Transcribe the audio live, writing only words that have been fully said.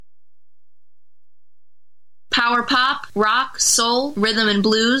power pop, rock, soul, rhythm, and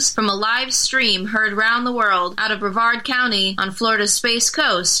blues from a live stream heard round the world out of Brevard County on Florida's Space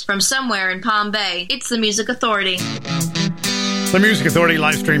Coast from somewhere in Palm Bay. It's the Music Authority. The Music Authority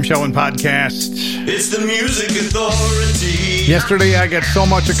live stream show and podcast. It's the Music Authority. Yesterday I got so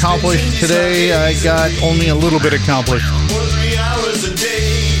much accomplished. Today I got only a little bit accomplished. 3 hours a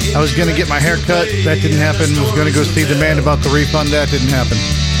day. I was going to get my hair cut. That didn't happen. I was going to go see the man about the refund. That didn't happen.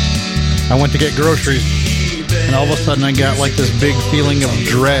 I went to get groceries. And all of a sudden I got like this big feeling of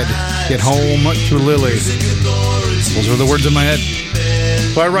dread. Get home to Lily. Those were the words in my head.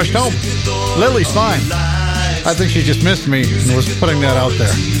 So I rushed home. Lily's fine. I think she just missed me and was putting that out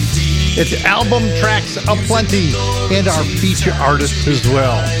there. It's album tracks aplenty and our feature artists as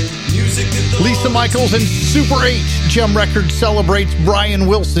well. Lisa Michaels and Super 8. Gem Records celebrates Brian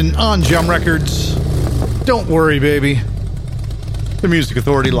Wilson on Gem Records. Don't worry, baby. The Music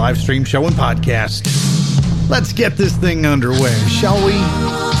Authority live stream show and podcast. Let's get this thing underway, shall we?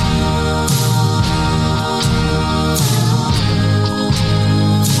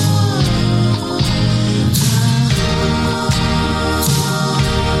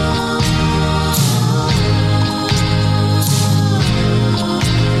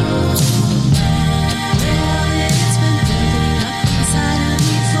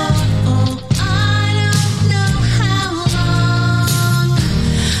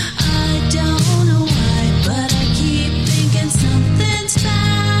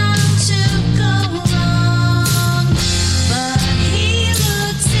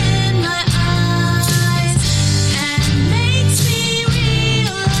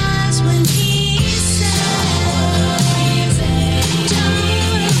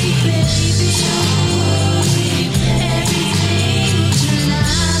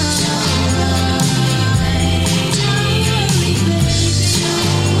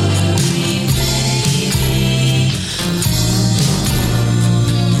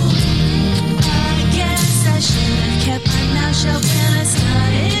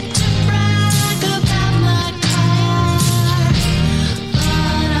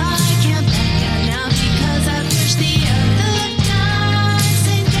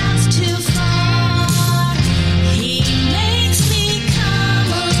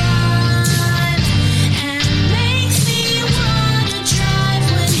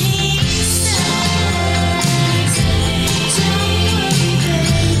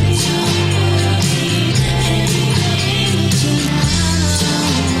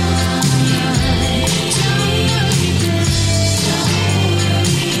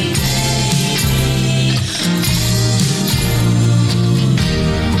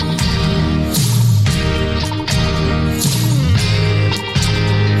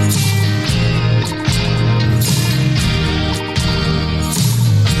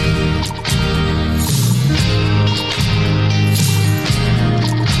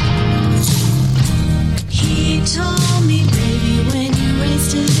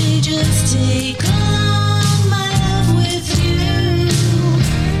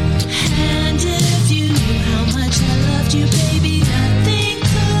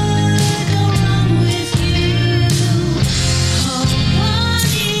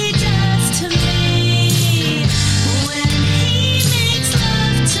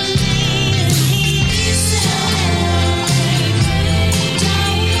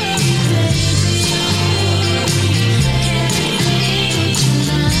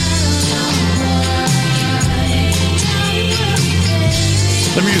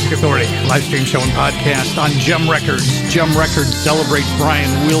 Live stream show and podcast on Gem Records. Gem Records celebrates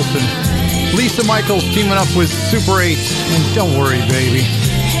Brian Wilson. Lisa Michaels teaming up with Super 8. And don't worry, baby.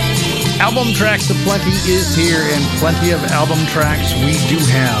 Album tracks aplenty is here, and plenty of album tracks we do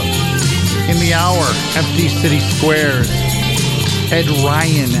have. In the hour, Empty City Squares, Ed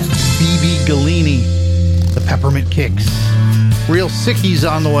Ryan, BB Galini, The Peppermint Kicks, Real Sickies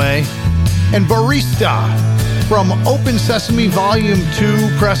on the way, and Barista. From Open Sesame Volume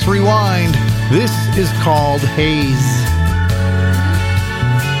 2, Press Rewind, this is called Haze.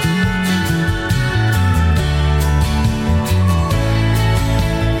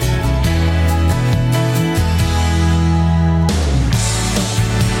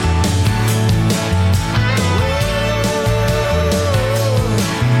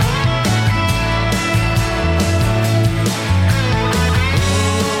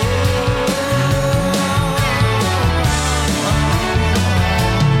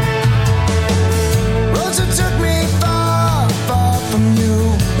 Roads that took me far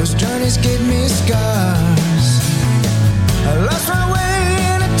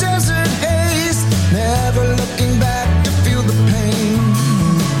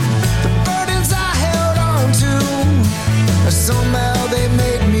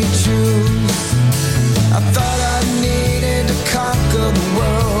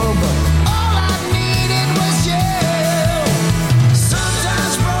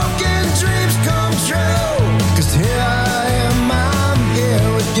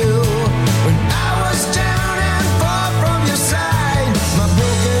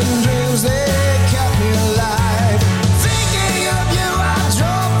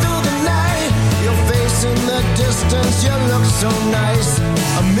look so nice.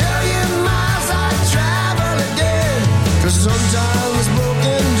 A million miles I travel again, 'cause sometimes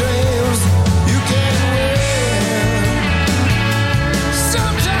broken dreams you can win.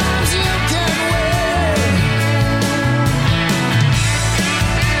 Sometimes you can win.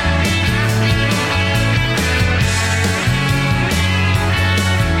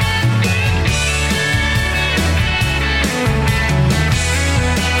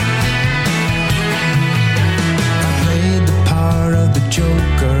 I played the part of the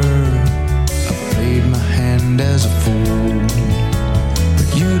Joker. I played my hand as a fool. But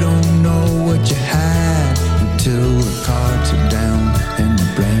you don't know what you had until the cards are down and the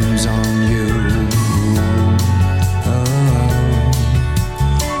blame's on you. Oh,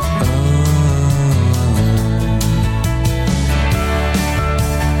 oh.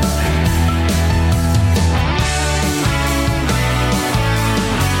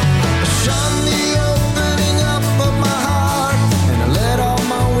 Shun the opening up of my heart, and I let all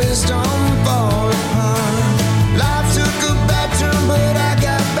my wisdom fall apart. Life took a bad turn, but I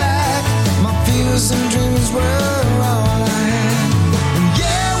got back. My fears and dreams were all I had. And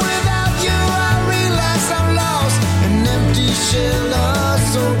yeah, without you I realized I'm lost. An empty shell, a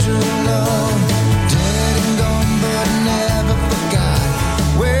soldier love. Dead and gone, but never forgot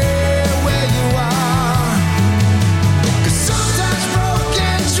where you are. 'Cause sometimes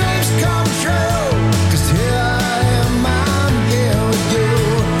broken dreams come true. 'Cause here I am, I'm here with you.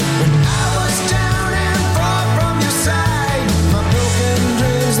 When I was down and far from your side, my broken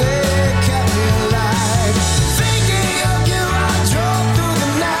dreams, they kept me alive. Thinking of you, I drove through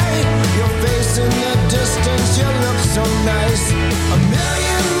the night. Your face in the distance, you look so nice. A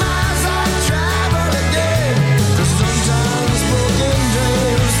million miles I travel again, 'cause sometimes broken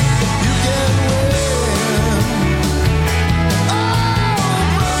dreams you can win. Oh,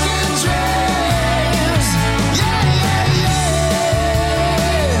 broken dreams, yeah, yeah,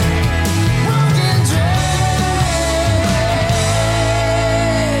 yeah. Broken dreams.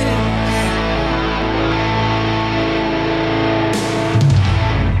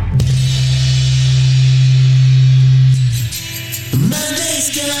 Monday's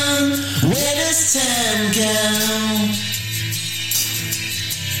gone, where does time go?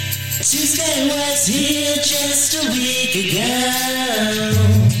 Tuesday was here just a week ago.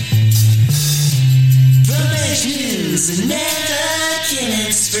 Fresh news and never can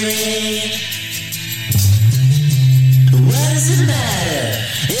it spring. What does it matter?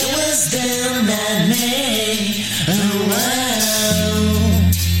 It was them, not me. Oh, wow.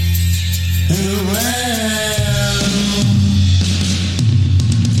 Oh, wow.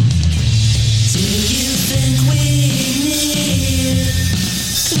 Do you think we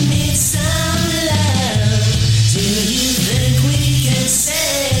need some love? Do you think we can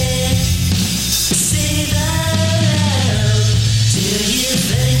say the love? Do you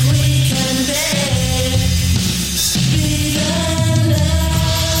think we can be the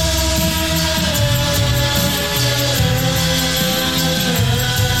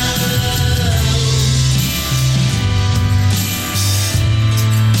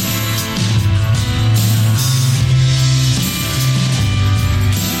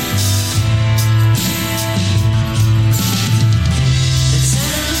The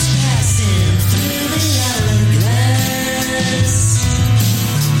time's passing through the hourglass.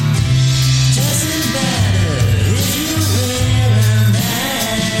 Doesn't matter if you wear a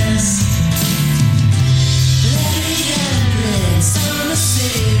mask. Lady gamblings on the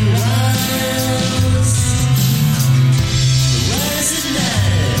city walls. What does it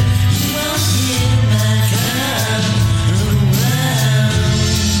matter? You won't hear my call. Oh, wow.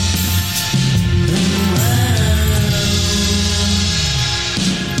 Oh, wow.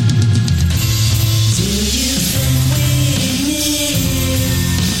 Do you think we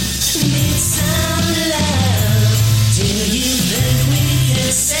need some love? Do you think we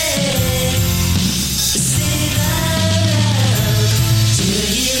can say the love? Do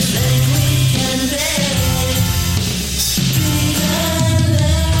you think we can be the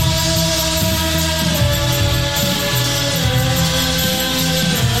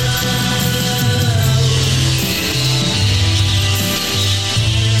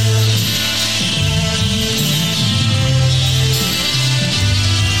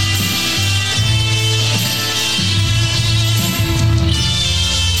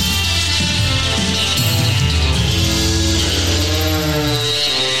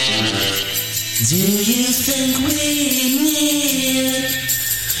Do you think we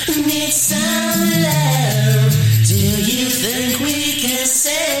need some love? Do you think we can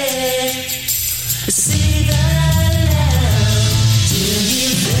say the love? Do you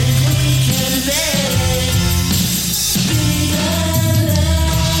think we can be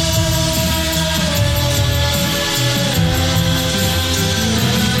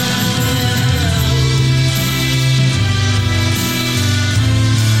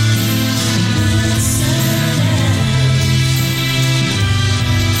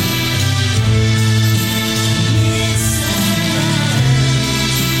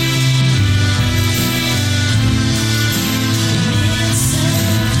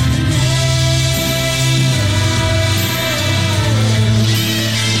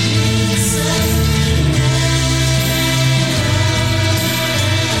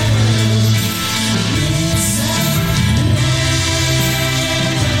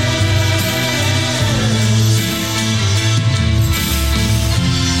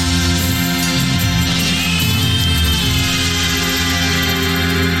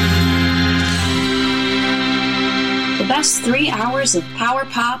hours of power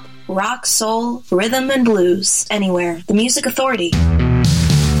pop, rock, soul, rhythm, and blues. Anywhere. The Music Authority.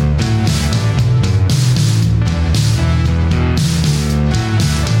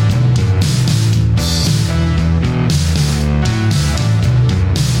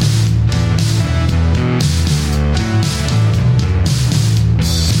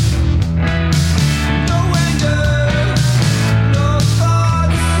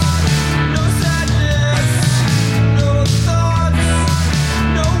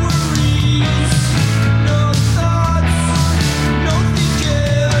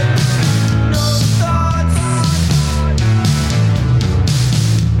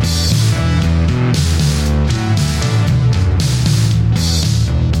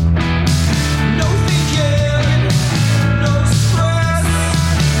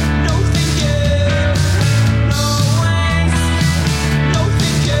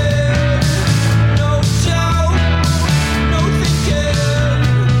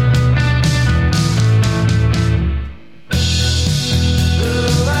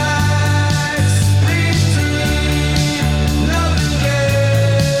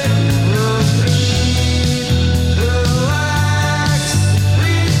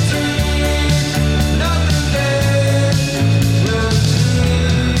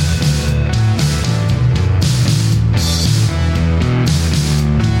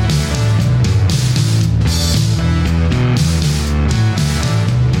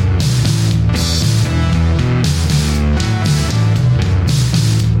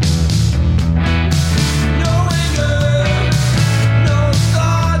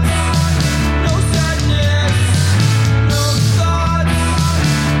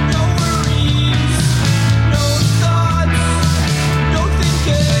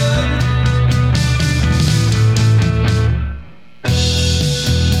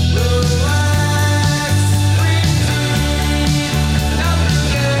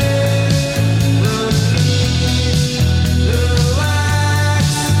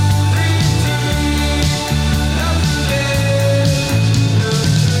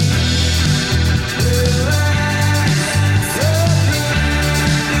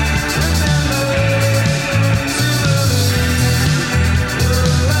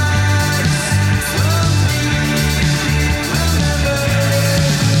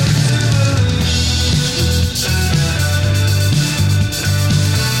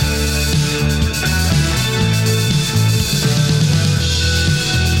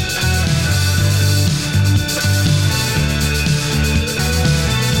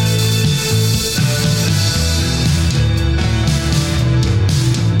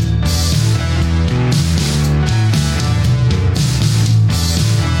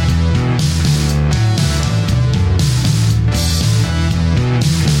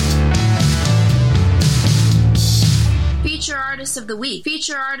 Of the Week.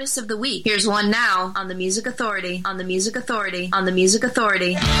 Feature Artist of the Week. Here's one now on the Music Authority. On the Music Authority. On the Music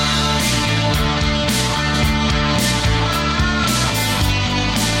Authority. Here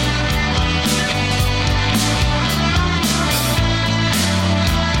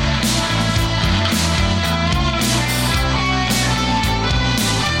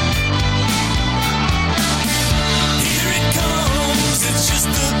it comes, it's just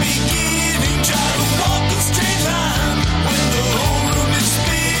the beginning. Try to walk a straight line when the whole room is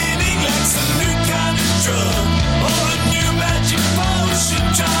spinning like some new kind of drug or a new magic potion.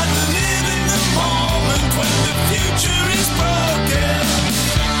 Try to live in the moment.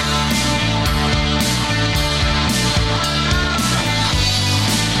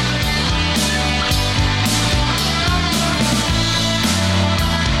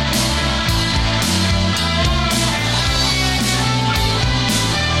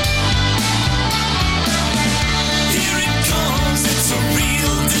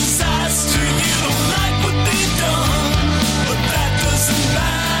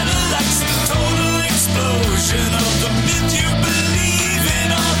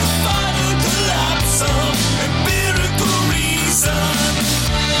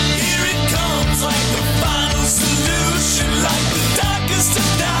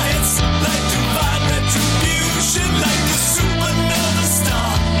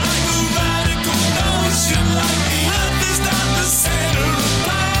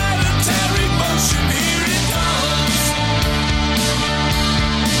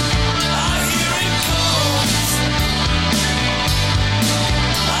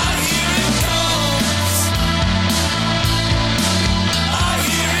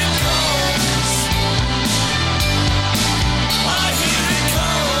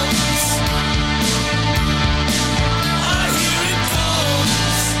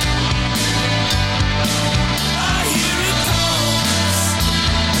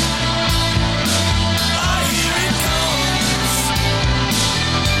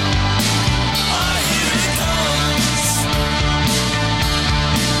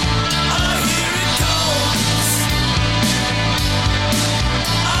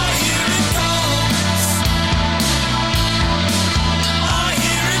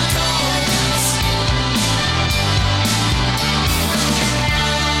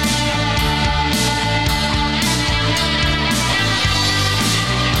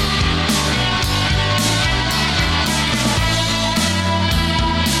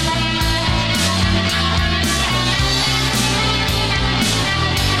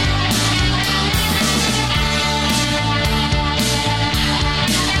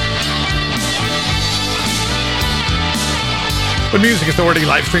 The Music Authority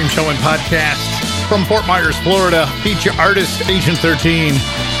live stream show and podcast from Fort Myers, Florida. Feature artist Agent 13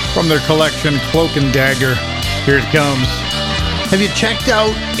 from their collection Cloak and Dagger. Here it comes. Have you checked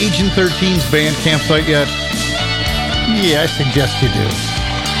out Agent 13's Bandcamp site yet? Yeah, I suggest you do.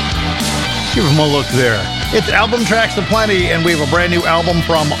 Give them a look there. It's album tracks aplenty, and we have a brand new album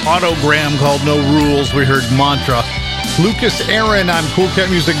from Autogram called No Rules. We heard Mantra. Lucas Aaron on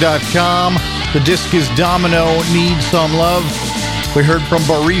CoolCatMusic.com. The disc is Domino, Need Some Love. We heard from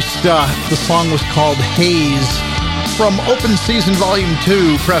Barista. The song was called Haze. From Open Season Volume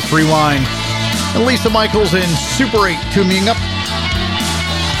 2, press rewind. And Lisa Michaels and Super 8 tuning up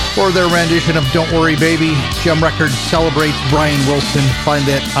for their rendition of Don't Worry Baby. Gem Records celebrates Brian Wilson. Find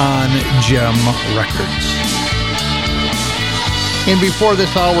that on Gem Records. And before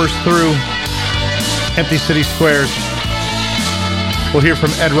this hour's through, Empty City Squares. We'll hear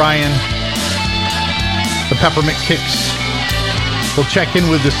from Ed Ryan, the Peppermint Kicks. We'll check in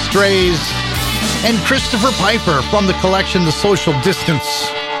with the Strays and Christopher Piper from the collection The Social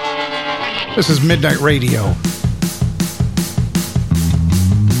Distance. This is Midnight Radio.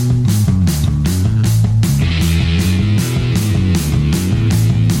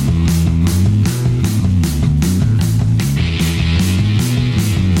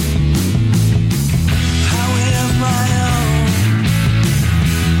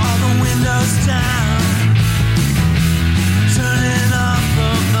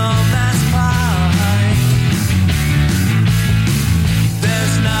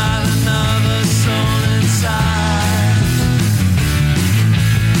 There's not another soul inside.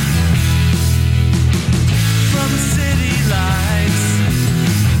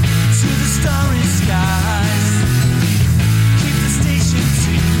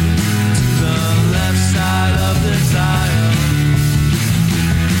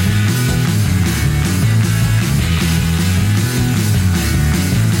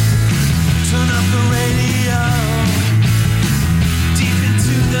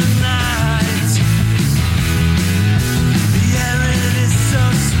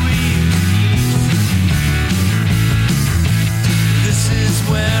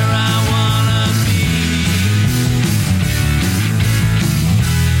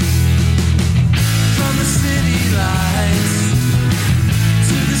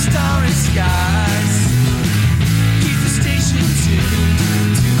 Stars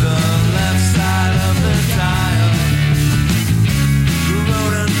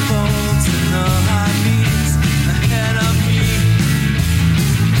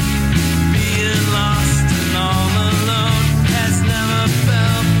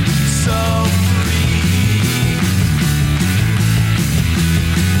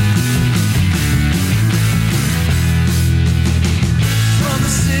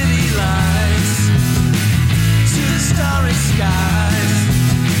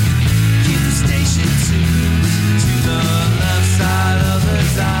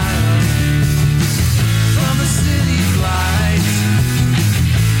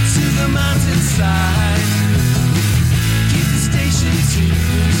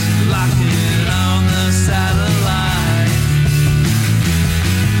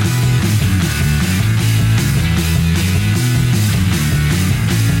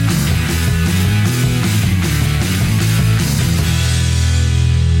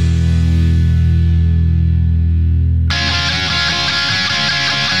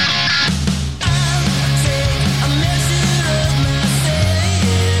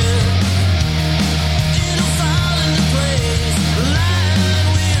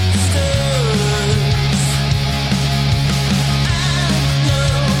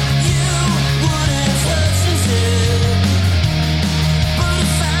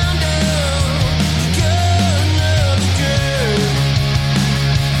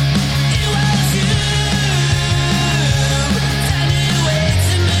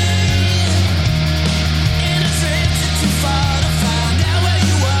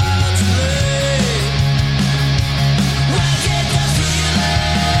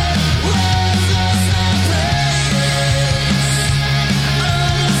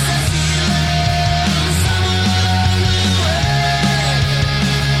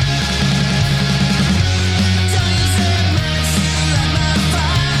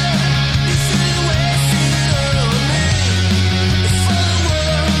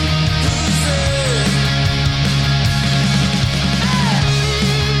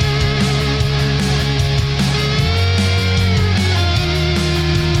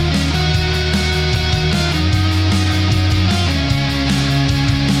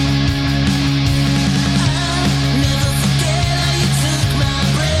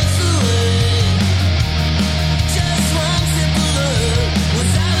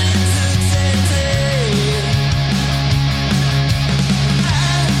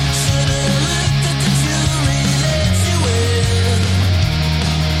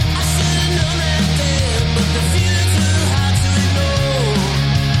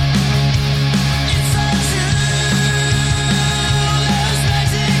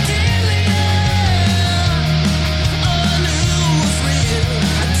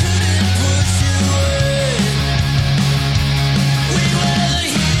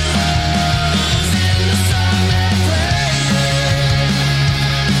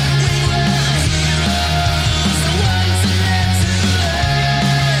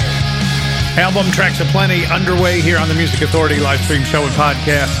Album Tracks Aplenty underway here on the Music Authority live stream show and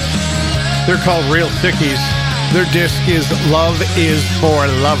podcast. They're called Real Sickies. Their disc is Love Is For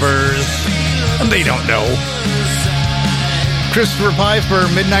Lovers. And they don't know. Christopher Pfeiffer,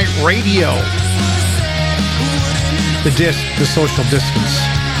 Midnight Radio. The disc, The Social Distance.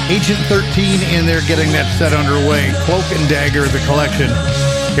 Agent 13, and they're getting that set underway. Cloak and Dagger, the collection.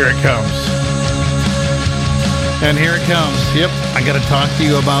 Here it comes. And here it comes. Yep, I got to talk to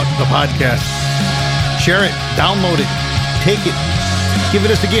you about the podcast. Share it, download it, take it, give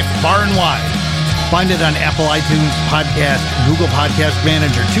it as a gift far and wide. Find it on Apple iTunes Podcast, Google Podcast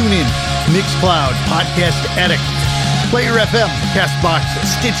Manager, TuneIn, Mixcloud, Podcast Addict, Player FM, Castbox,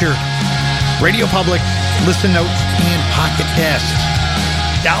 Stitcher, Radio Public, Listen Notes, and Pocket Cast.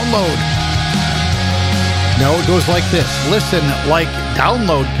 Download. No, it goes like this. Listen, like,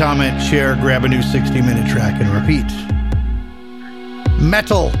 download, comment, share, grab a new 60-minute track, and repeat.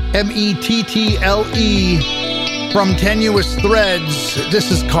 Metal, Mettle, from Tenuous Threads. This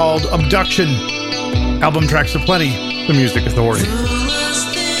is called Abduction. Album Tracks Aplenty, the Music Authority.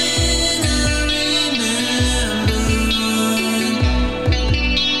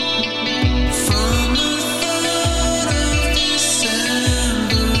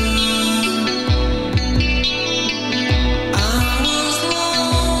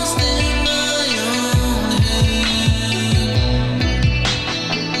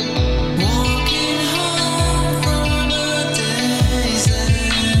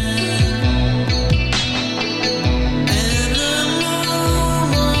 And the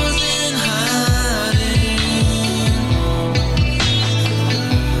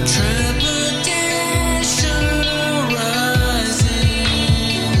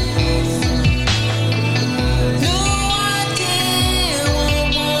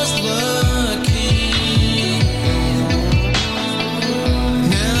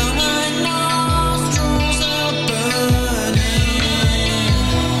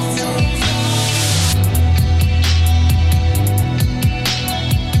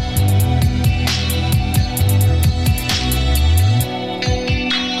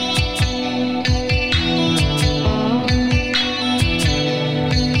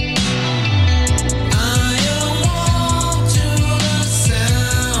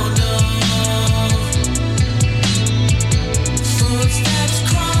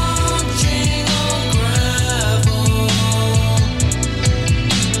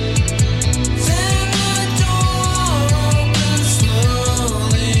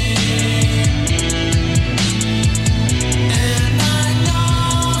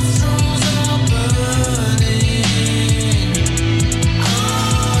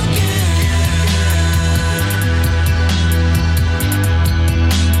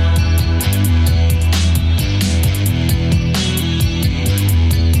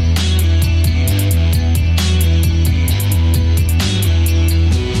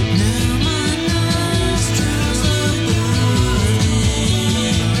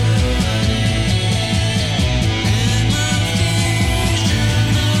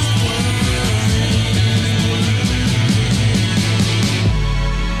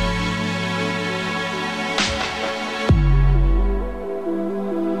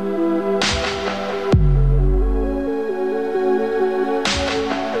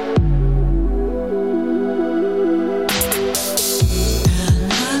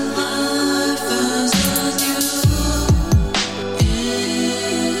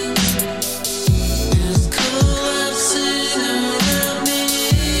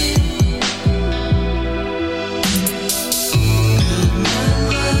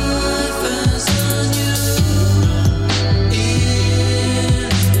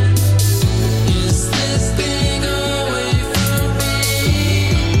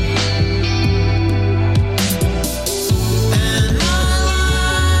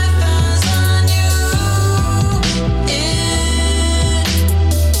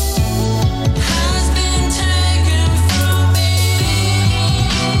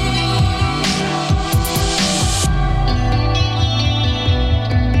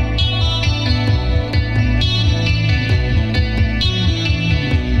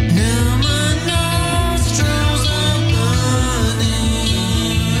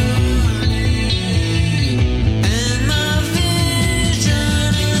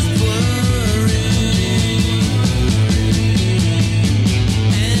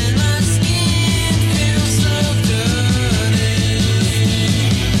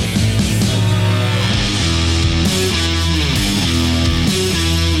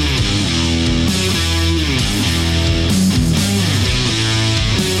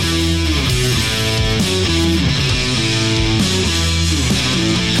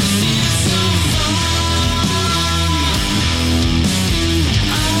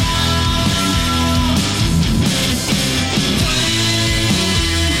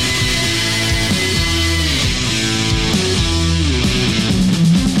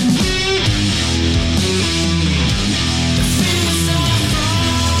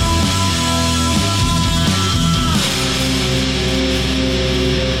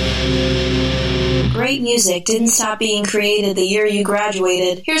music didn't stop being created the year you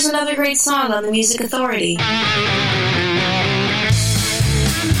graduated, here's another great song on the Music Authority.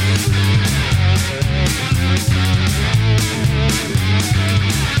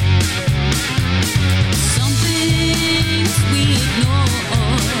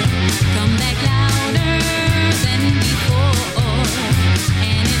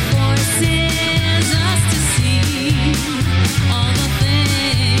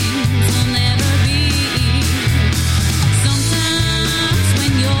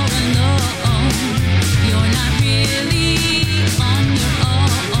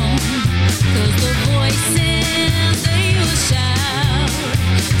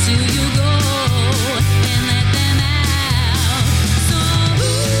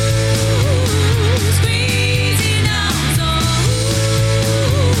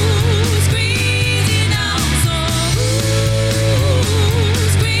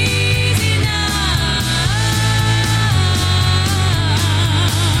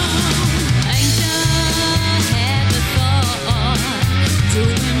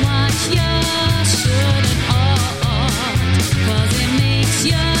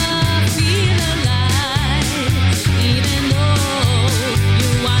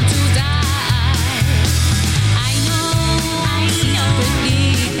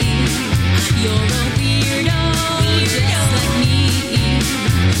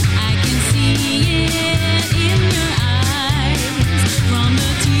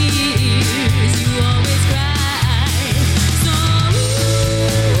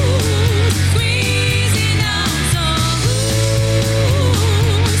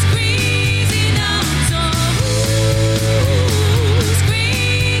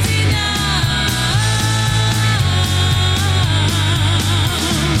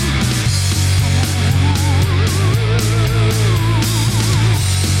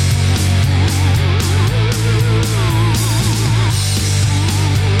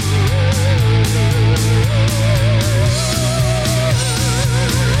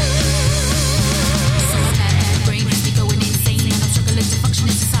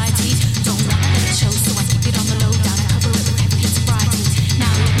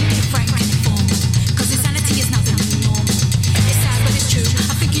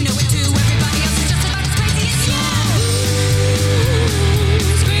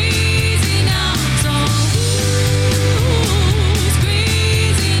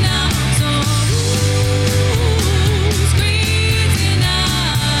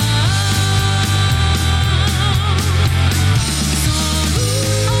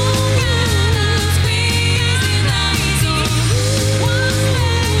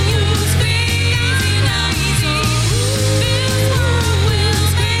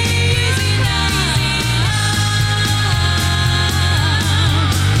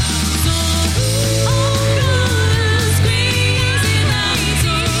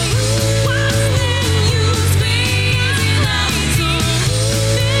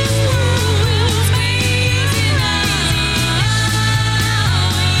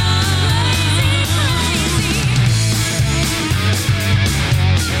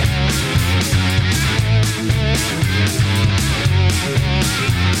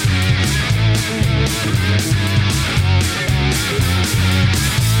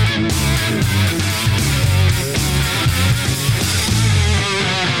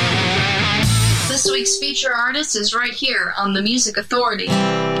 This week's feature artist is right here on the Music Authority.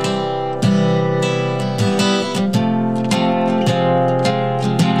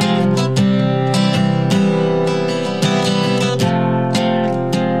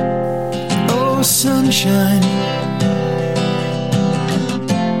 Oh, sunshine,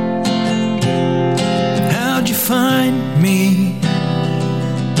 how'd you find me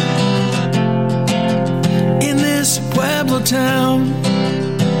in this Pueblo town?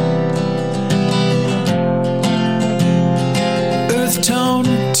 Earth tone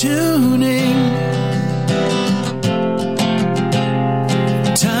tuning,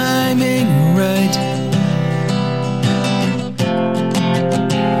 timing right.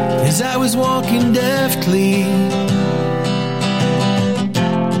 As I was walking deftly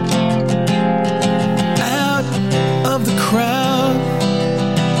out of the crowd,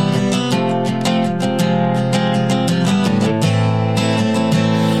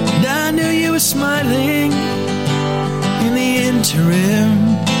 and I knew you were smiling in the interim.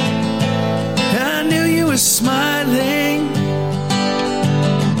 I knew you were smiling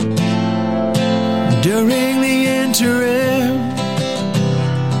during the interim.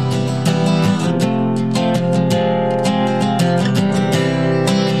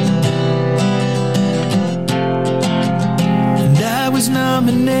 And I was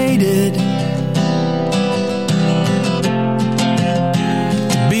nominated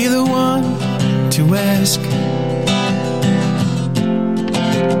ask.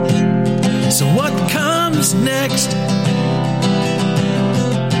 So what comes next?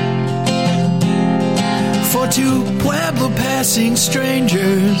 For two Pueblo passing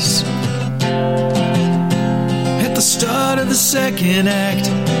strangers at the start of the second act.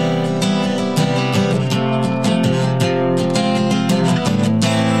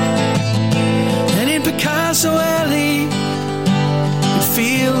 And in Picasso Alley, it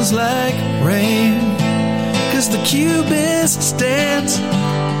feels like rain, 'cause the Cubists dance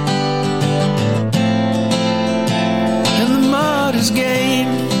and the martyrs gain.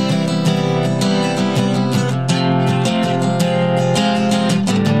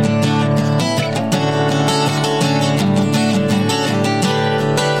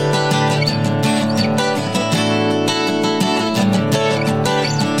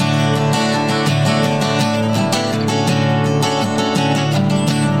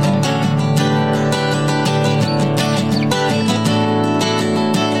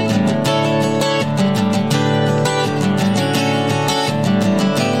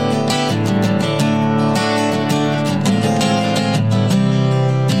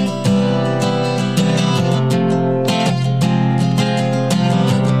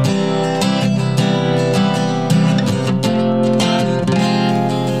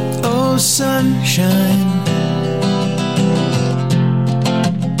 Sunshine,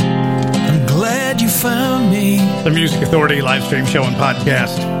 I'm glad you found me. The Music Authority live stream show and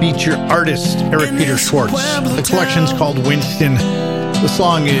podcast. Feature artist Eric Peter Schwartz. The collection's called Winston. The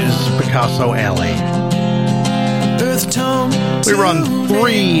song is Picasso Alley. Earth tone. We run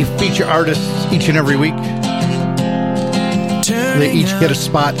 3 feature artists each and every week. They each get a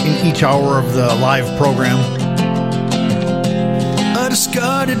spot in each hour of the live program.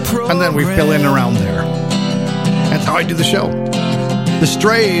 And then we fill in around there. That's how I do the show. The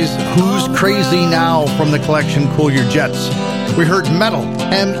Strays, Who's Crazy Now from the collection Cool Your Jets. We heard Metal,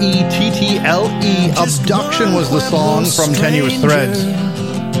 Mettle. Abduction was the song from Tenuous Threads.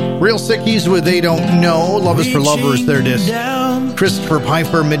 Real Sickies with They Don't Know. Love Is for Lovers, their disc. Christopher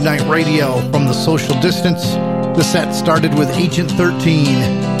Piper, Midnight Radio from The Social Distance. The set started with Agent 13.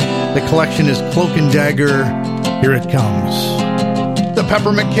 The collection is Cloak and Dagger. Here it comes. The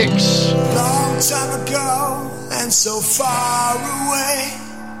Peppermint Kicks. Long time ago and so far away,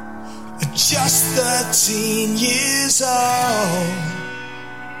 just 13 years old.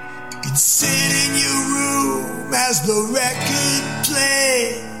 You'd sit in your room as the record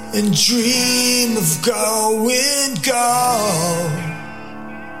played and dream of going gold.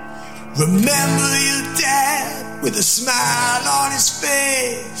 Remember your dad with a smile on his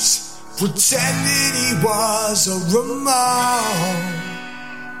face, pretending he was a Ramon.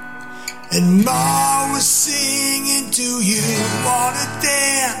 And Ma was singing, do you wanna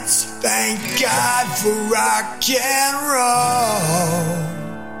dance? Thank God for rock and roll.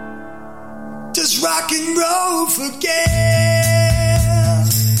 Does rock and roll forget?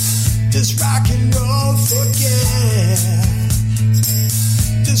 Does rock and roll forget?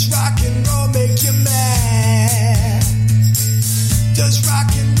 Does rock and roll make you mad? Does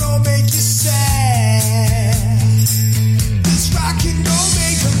rock and roll make you sad? Does rock and roll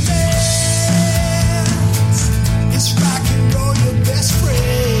make you mad? Is rock and roll your best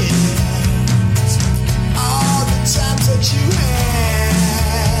friend? All the times that you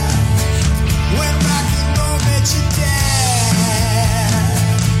had when rock and roll made you dad.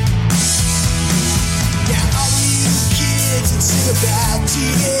 Now all you kids and sing about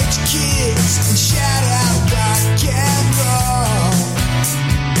teenage kids and shout out rock and roll.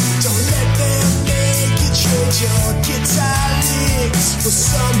 Don't let them make you trade your guitar licks for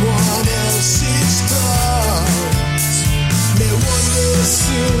someone else's clothes. May one day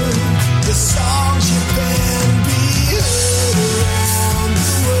soon the songs you can be heard around the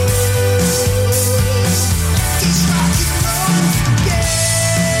world. Does rock and roll forget?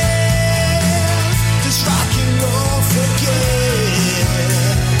 Does rock and roll forget?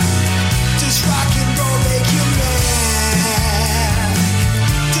 Does rock and roll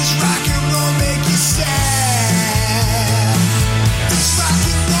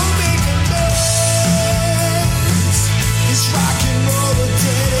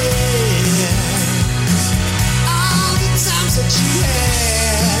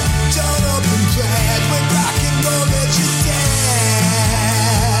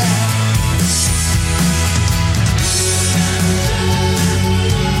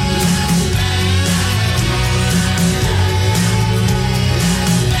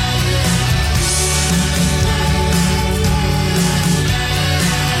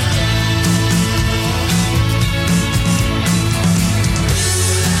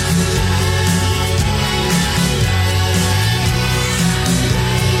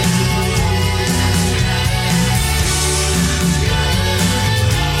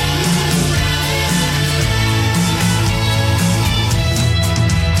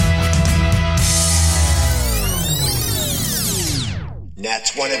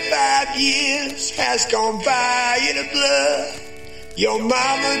 25 years has gone by in a blur. Your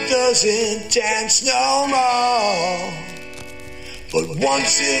mama doesn't dance no more. But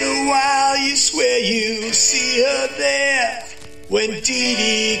once in a while you swear you see her there when Dee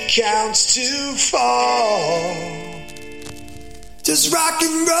Dee counts to 4. Does rock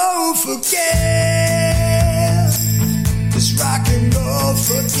and roll forget? Does rock and roll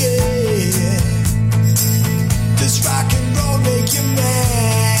forget? Does rock and roll make you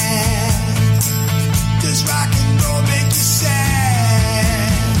mad? Does rock and roll make you sad?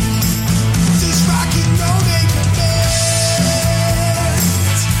 Does rock and roll make you mad?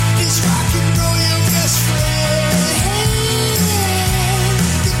 Is rock and roll your best friend?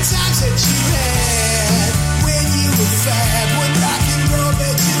 The times that you had when you were fat, when rock and roll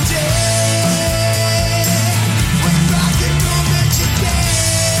made you dead, when rock and roll made you dead.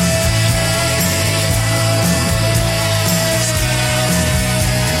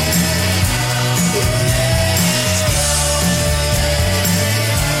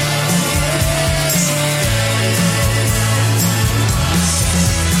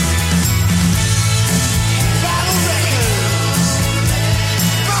 Battle Records,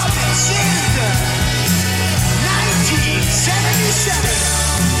 Robin Sender, 1977,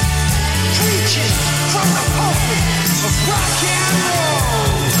 preaching from the pulpit of rock and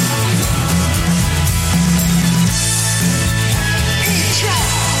roll. E-Track,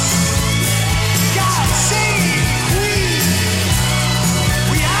 God save Queen,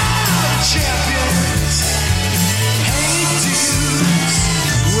 we are the champions. Hey dudes,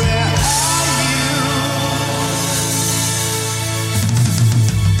 where are you?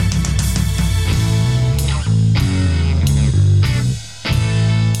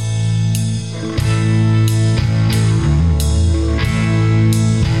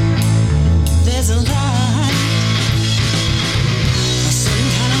 There's a light, a certain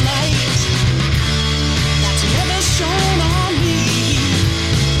kind of light that's never shone on me.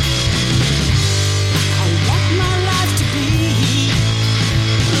 I want my life to be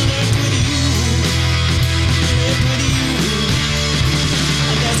lived with you, lived with you.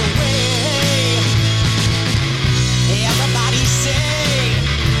 And there's a way, everybody say,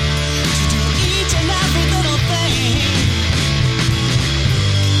 to do each and every little thing.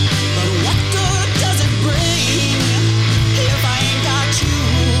 But what good does it bring if I ain't got you?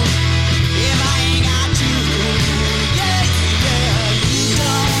 If I ain't got you, yeah, yeah. You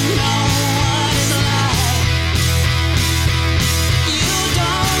don't know what it's like. You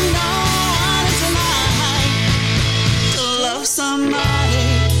don't know what it's like to love somebody,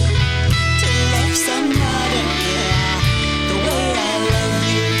 yeah, the way I love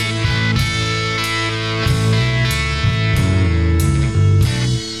you.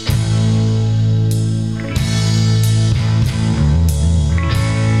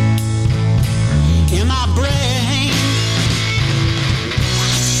 In my brain,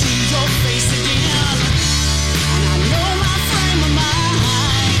 I see your face again, and I know my frame of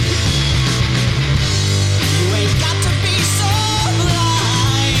mind. You ain't got to be so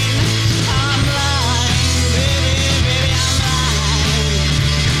blind. I'm blind, baby, baby, I'm blind.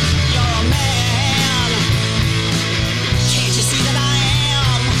 You're a man, can't you see that I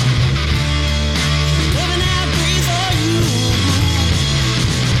am living and breathe for you?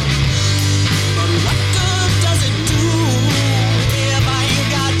 But what good does it do if I ain't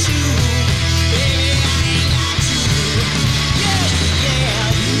got you? Baby, I ain't got you. Yeah, yeah,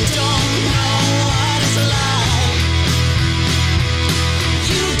 you don't know what it's like.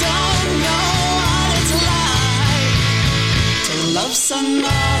 You don't know what it's like to love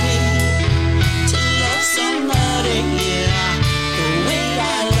somebody, yeah, the way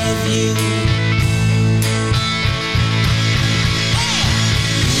I love you.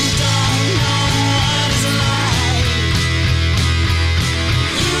 You don't know what it's like.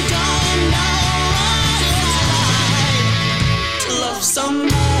 You don't know what it's like to love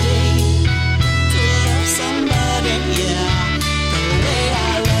somebody, yeah, the way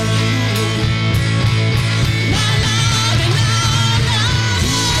I love you. No, no, no, no, no.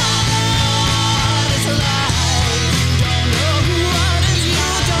 You don't know what it's like. You don't know what it's. You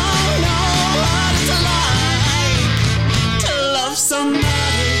don't know what it's like to love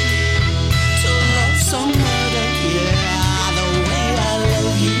somebody, yeah, the way I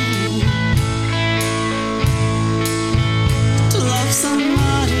love you. To love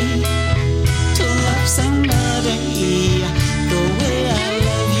somebody, yeah, the way I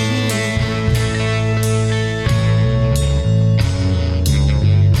love you.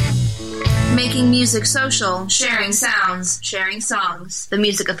 Making music social, sharing sounds, sharing songs. The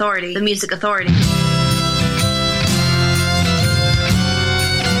Music Authority. The Music Authority.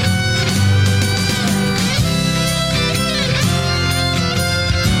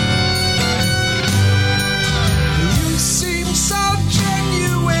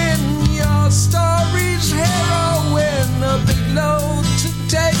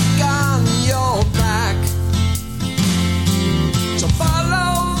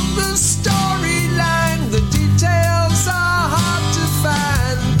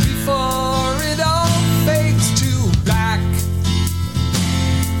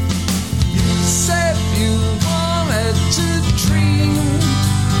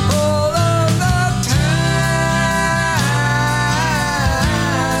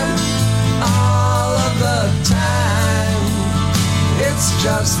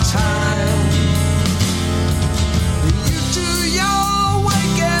 just time. You do your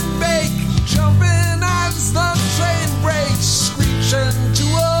wake and bake, jumping as the train breaks, screeching to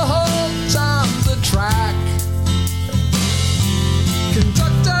a halt on the track.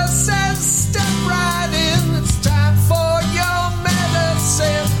 Conductor says, step right in, it's time for your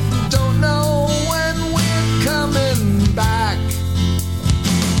medicine. Don't know when we're coming back.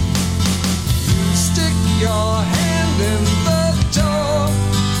 You stick your hand in the door,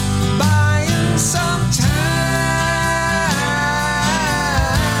 buying some time,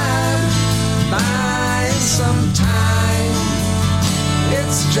 buying some time.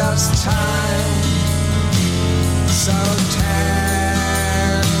 It's just time. So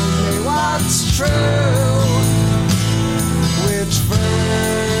tell me what's true. Which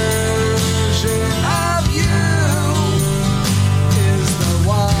version of you is the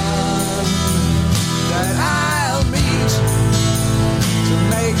one that I'll meet to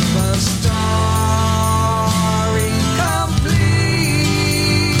make the story complete?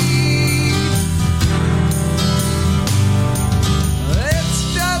 It's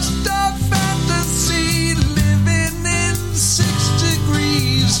just a fantasy living in 6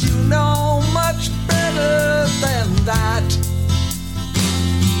 degrees. You know much better than that.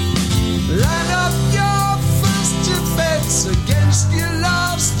 Line up your first defense against your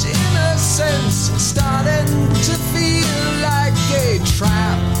lost innocence. It's starting to feel like a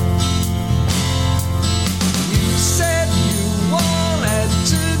trap. You said you wanted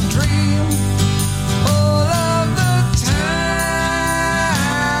to dream all of the time,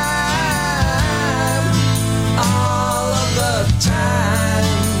 all of the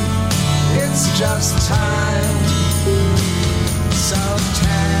time. It's just time. So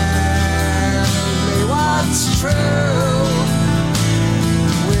tell me what's true.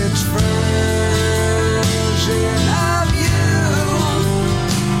 Which version of you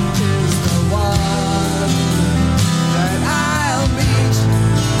is the one that I'll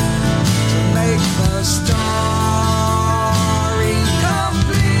meet to make the story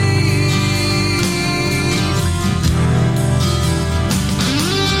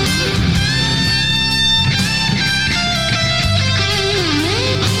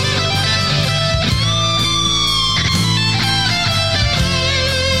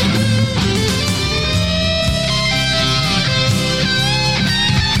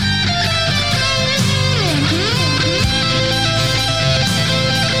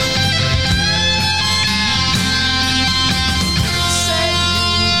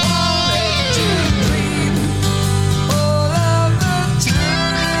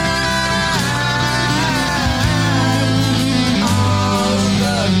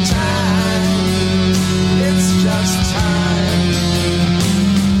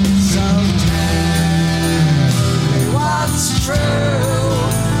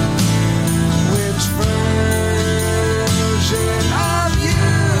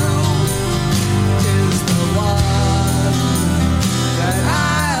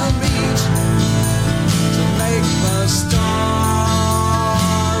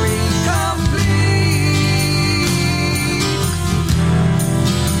complete?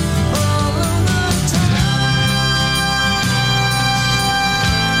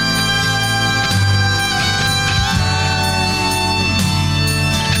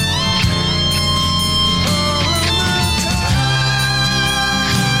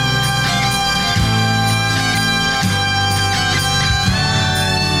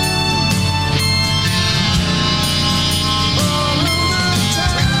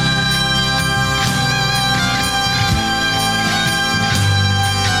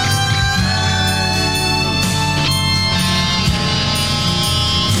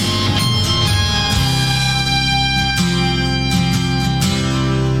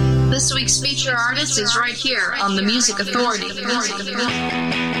 This week's feature artist is right here on the Music Authority.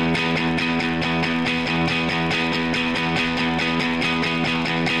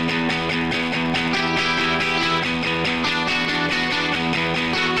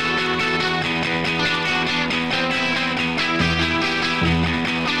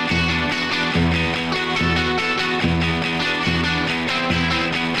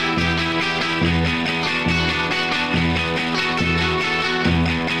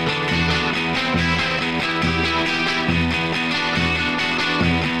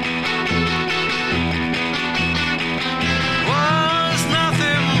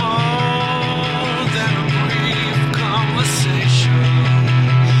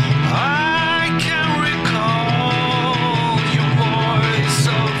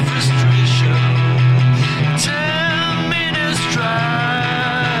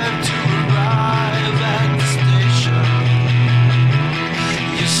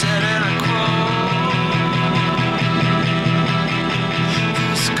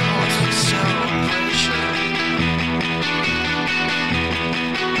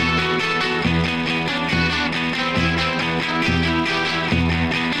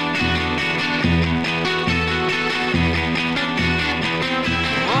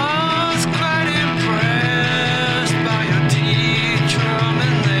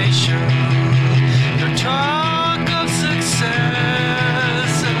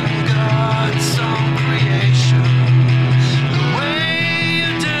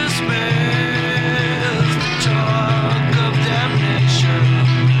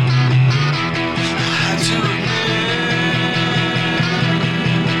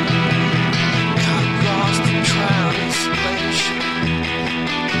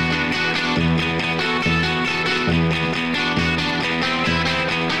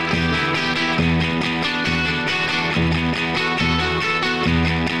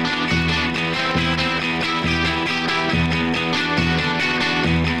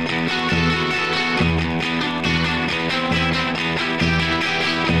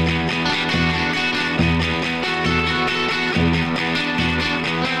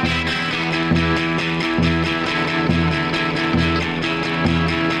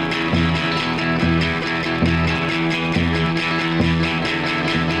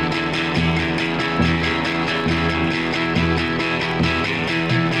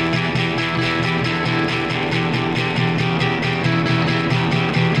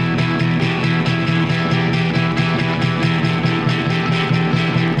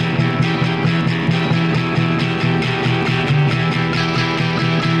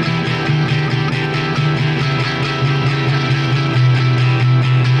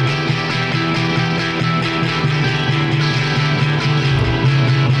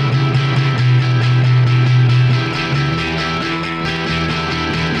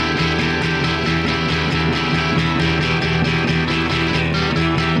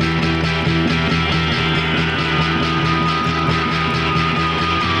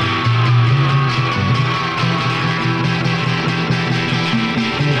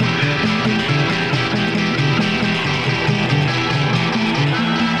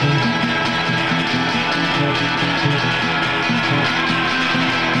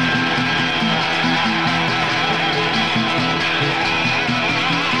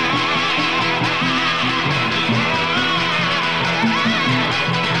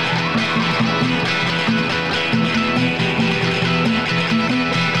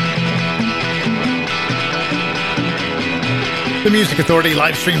 The Music Authority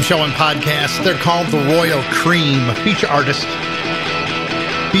live stream show and podcast. They're called The Royal Cream. Feature artist.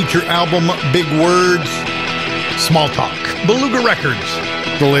 Feature album, Big Words, Small Talk. Beluga Records,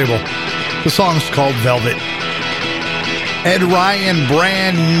 the label. The song's called Velvet. Ed Ryan,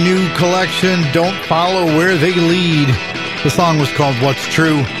 brand new collection, Don't Follow Where They Lead. The song was called What's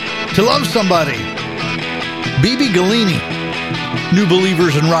True. To Love Somebody. BB Galini. New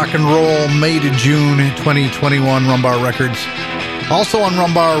Believers in Rock and Roll, May to June 2021, Rumbar Records. Also on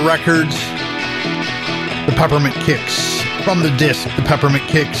Rumbar Records, The Peppermint Kicks. From the disc, The Peppermint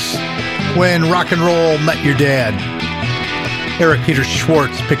Kicks, When Rock and Roll Met Your Dad. Eric Peter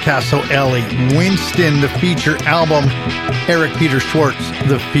Schwartz, Picasso Alley. Winston, the feature album. Eric Peter Schwartz,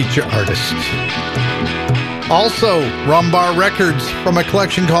 the feature artist. Also, Rumbar Records from a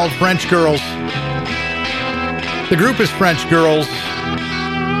collection called French Girls. The group is French Girls.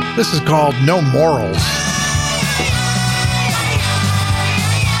 This is called No Morals.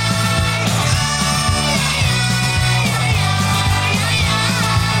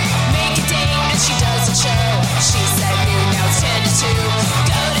 Make a date and she doesn't show. She said noon, now it's 10 to 2.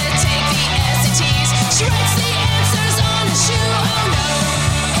 Go to take the SATs. She writes the answers on the shoe. Oh no,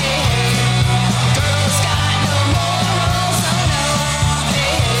 hey, hey. Girls got no morals. Oh no,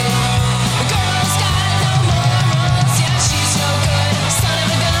 hey, hey. Girls got no morals. Yeah, she's no good. Son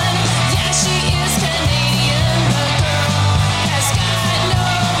of a gun. Yeah, she is Canadian. The girl has got no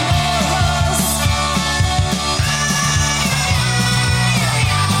morals.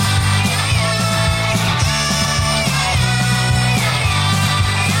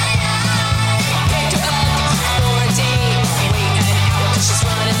 Picked her up for a date. Wait an hour 'cause she's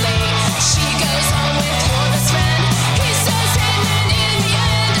running late. She goes home with your best friend. He says, hey man, in the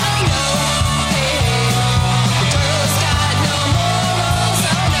end, oh no, hey, hey. The girl's got no morals,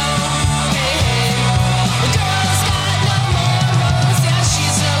 oh no, hey, hey. The girl's got no morals, yeah,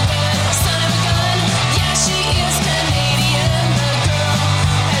 she's no good. Son of a gun, yeah, she is Canadian. The girl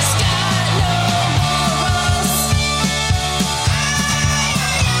has got no morals.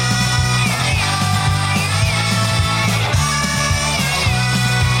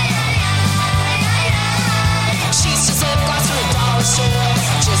 She's just lip gloss from a dollar store.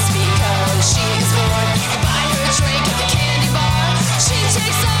 Just because she is bored. Buy her a drink at the candy bar. She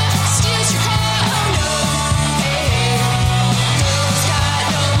takes off, steals your car. Oh no, hey, hey. Girls got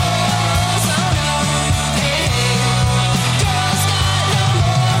no morals. Oh no, hey, hey. Girls got no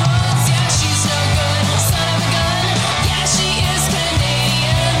morals. Yeah, she's no good. Son of a gun. Yeah, she is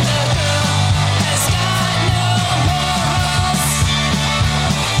Canadian. The girl has got no morals.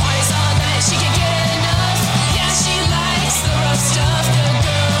 Parties all night, she can get enough. Yeah, she likes the rough stuff. The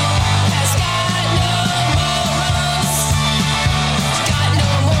girl has got no morals. Got no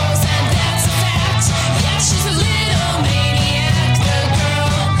morals, and that's a fact. Yeah, she's a little maniac. The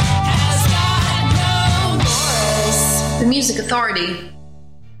girl has got no morals. The Music Authority.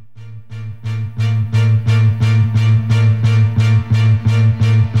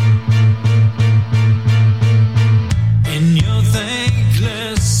 In your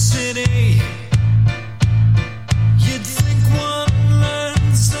thankless city, you'd think one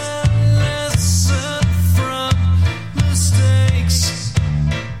learns a lesson from mistakes.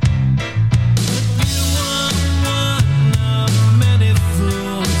 But you are one of many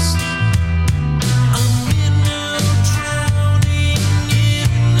fools. A minnow drowning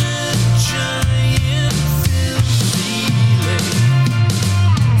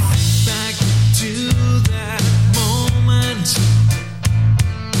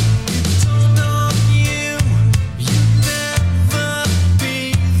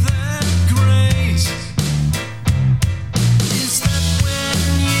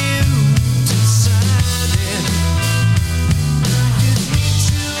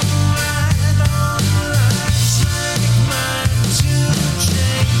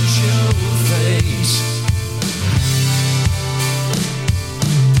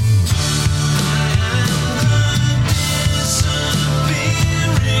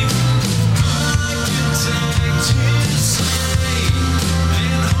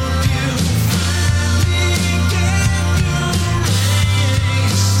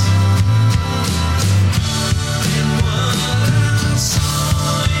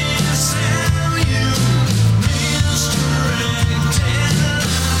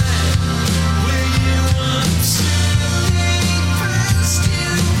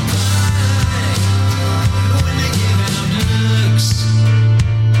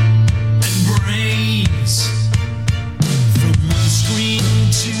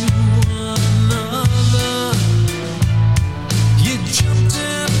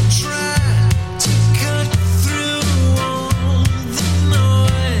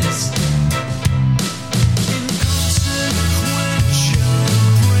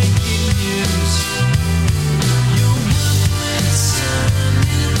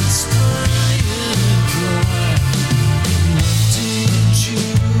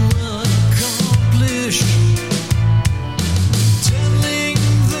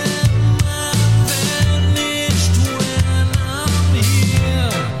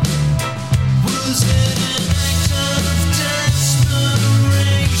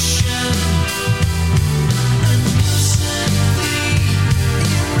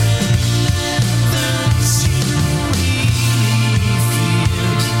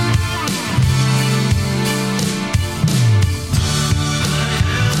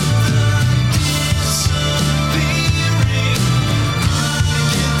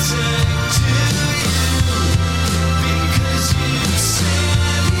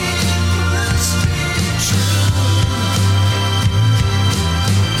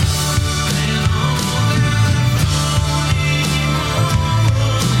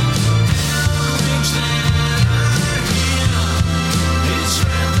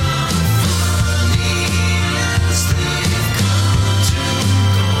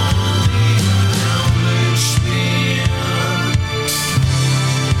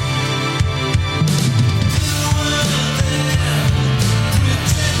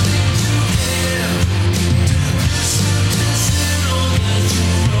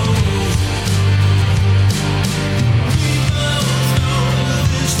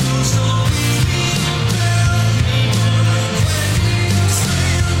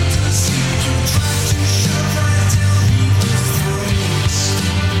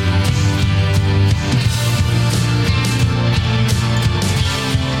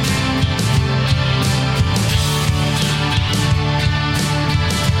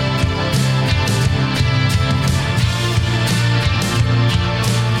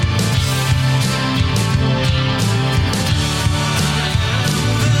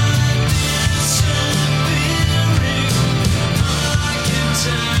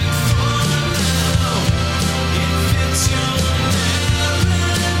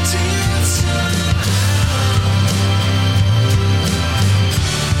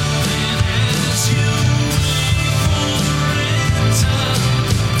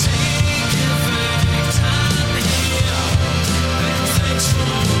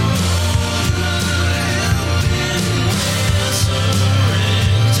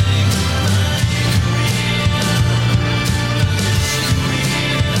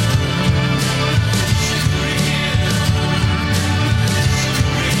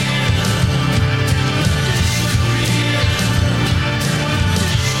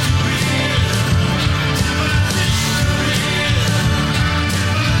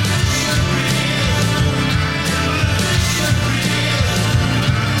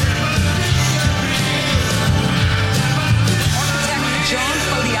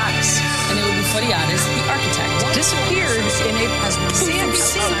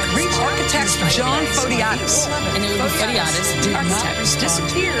CNBC, Greek architect John Photiadis. And it would be Photiadis, the architect,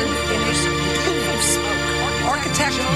 disappeared in a plume of smoke. Architect